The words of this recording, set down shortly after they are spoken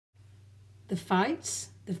The Fites,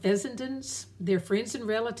 the Fessendens, their friends and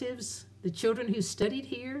relatives, the children who studied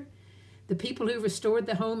here, the people who restored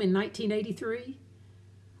the home in 1983,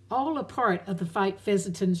 all a part of the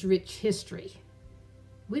Fite-Fessenden's rich history.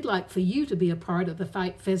 We'd like for you to be a part of the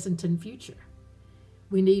Fite-Fessenden future.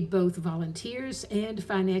 We need both volunteers and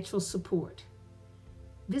financial support.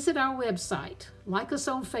 Visit our website, like us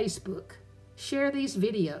on Facebook, share these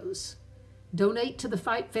videos, donate to the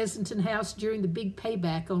Fite-Fessenden House during the big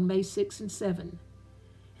payback on May 6 and 7.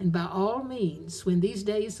 And by all means, when these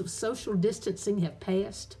days of social distancing have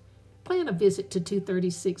passed, plan a visit to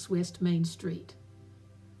 236 West Main Street.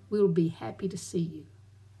 We will be happy to see you.